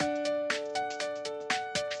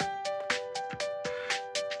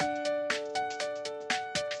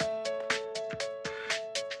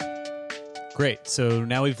Great. So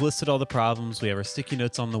now we've listed all the problems. We have our sticky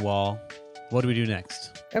notes on the wall. What do we do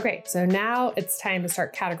next? Okay, so now it's time to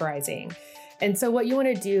start categorizing. And so what you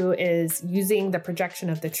want to do is using the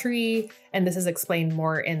projection of the tree, and this is explained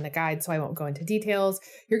more in the guide, so I won't go into details.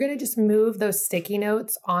 You're going to just move those sticky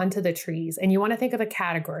notes onto the trees, and you want to think of a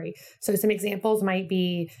category. So some examples might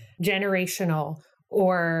be generational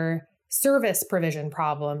or service provision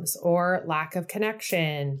problems or lack of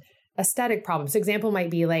connection, aesthetic problems. Example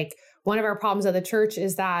might be like, one of our problems at the church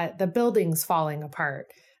is that the building's falling apart,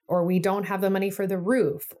 or we don't have the money for the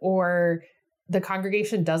roof, or the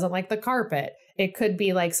congregation doesn't like the carpet. It could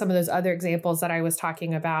be like some of those other examples that I was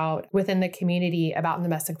talking about within the community about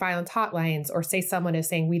domestic violence hotlines, or say someone is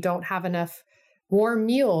saying we don't have enough warm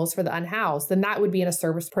meals for the unhoused, then that would be in a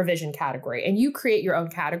service provision category. And you create your own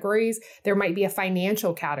categories. There might be a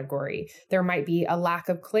financial category. There might be a lack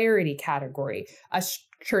of clarity category, a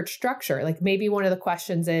church structure. Like maybe one of the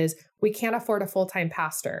questions is, we can't afford a full-time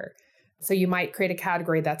pastor. So you might create a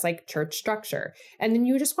category that's like church structure. And then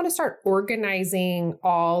you just want to start organizing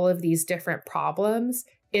all of these different problems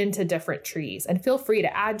into different trees. And feel free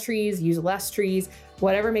to add trees, use less trees,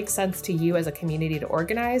 whatever makes sense to you as a community to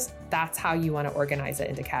organize. That's how you want to organize it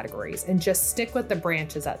into categories. And just stick with the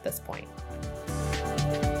branches at this point.